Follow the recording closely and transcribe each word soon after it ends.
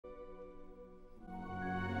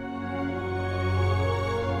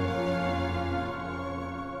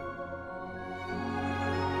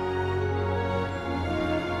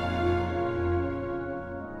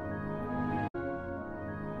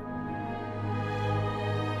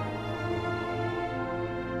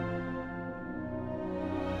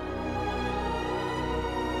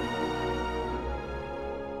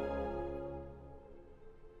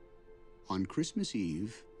On Christmas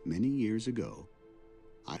Eve, many years ago,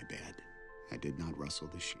 I did not rustle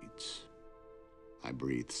the sheets. I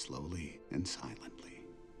breathed slowly and silently.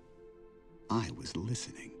 I was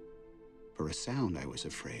listening for a sound I was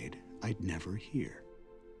afraid I'd never hear.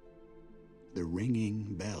 The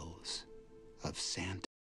ringing bells of Santa.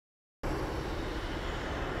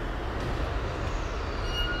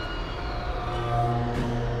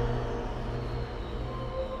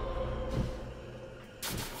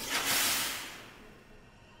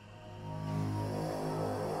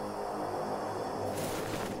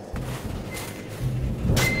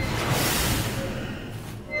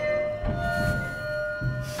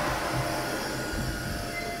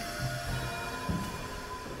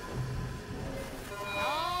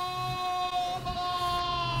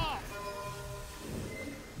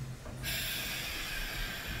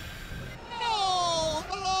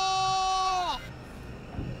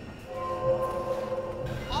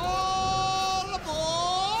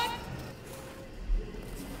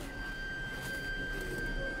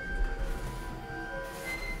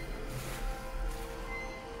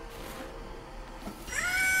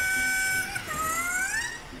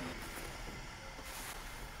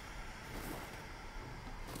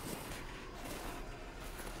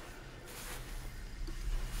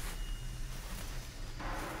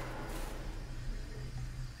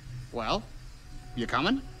 Well, you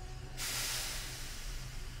coming?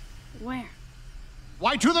 Where?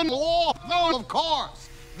 Why, to the law, no, of course.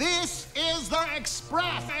 This is the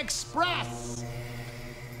Express.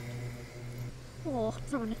 Oh,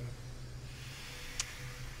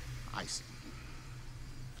 I see.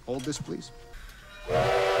 Hold this, please.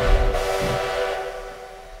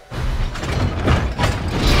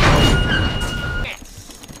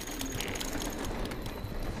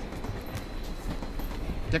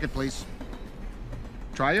 Ticket, please.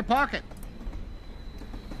 Try your pocket.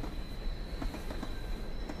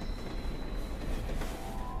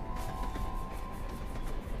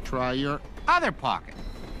 Try your other pocket.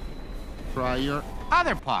 Try your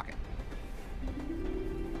other pocket.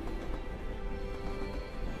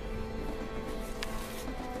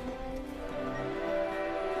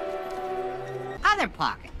 Other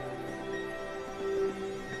pocket.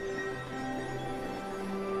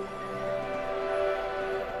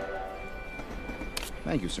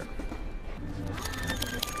 Thank you, sir.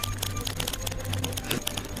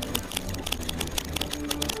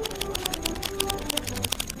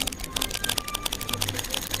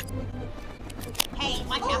 Hey,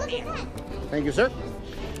 watch out there. Thank you, sir.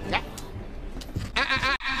 Yeah.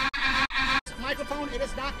 Microphone, it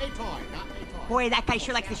is not a toy, not a toy. Boy, that guy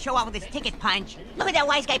sure likes to show off with his ticket punch. Look at that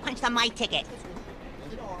wise guy punched on my ticket.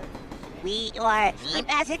 We are...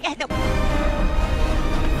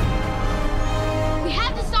 We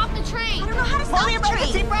have to stop the train! I don't know how to stop the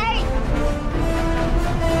emergency brake!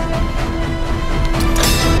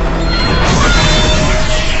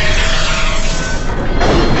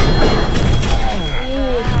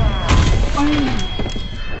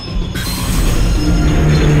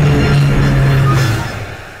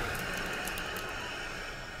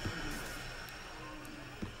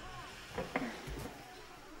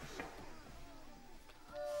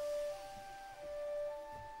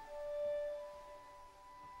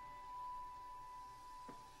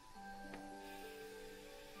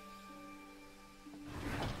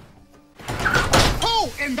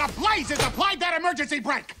 In the blazes applied that emergency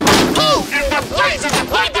brake? Who in the blazes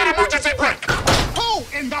applied that emergency brake? Who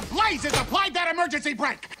in the blazes applied that emergency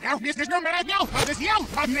brake? Now, Mr. Snowman, I yell for this yell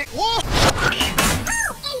from the... Who in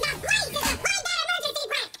the blazes applied that emergency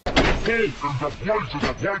brake? Who in the blazes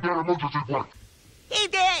applied that emergency brake? He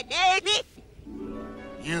did, baby!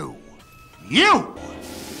 You!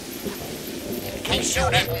 In case you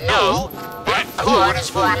didn't know, that cord is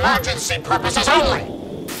for emergency purposes only.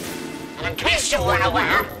 In case you weren't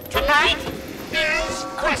aware, tonight is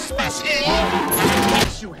Christmas Eve. In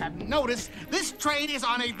case you haven't noticed, this train is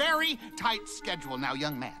on a very tight schedule. Now,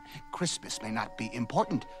 young man, Christmas may not be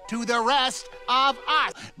important to the rest of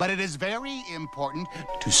us, but it is very important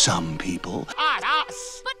to some people.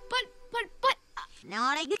 Us. But... No,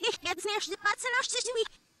 I get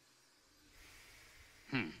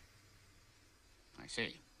I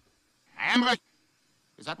see. Amber,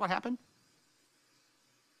 is that what happened?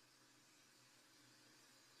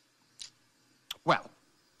 Well,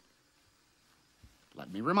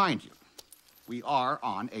 let me remind you, we are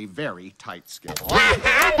on a very tight schedule.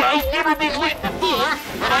 I've never been late before,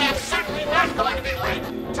 and I am certainly not going to be late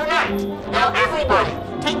tonight. Now, everybody,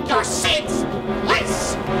 take your seats,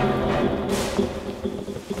 please.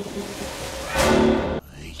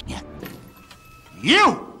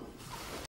 You!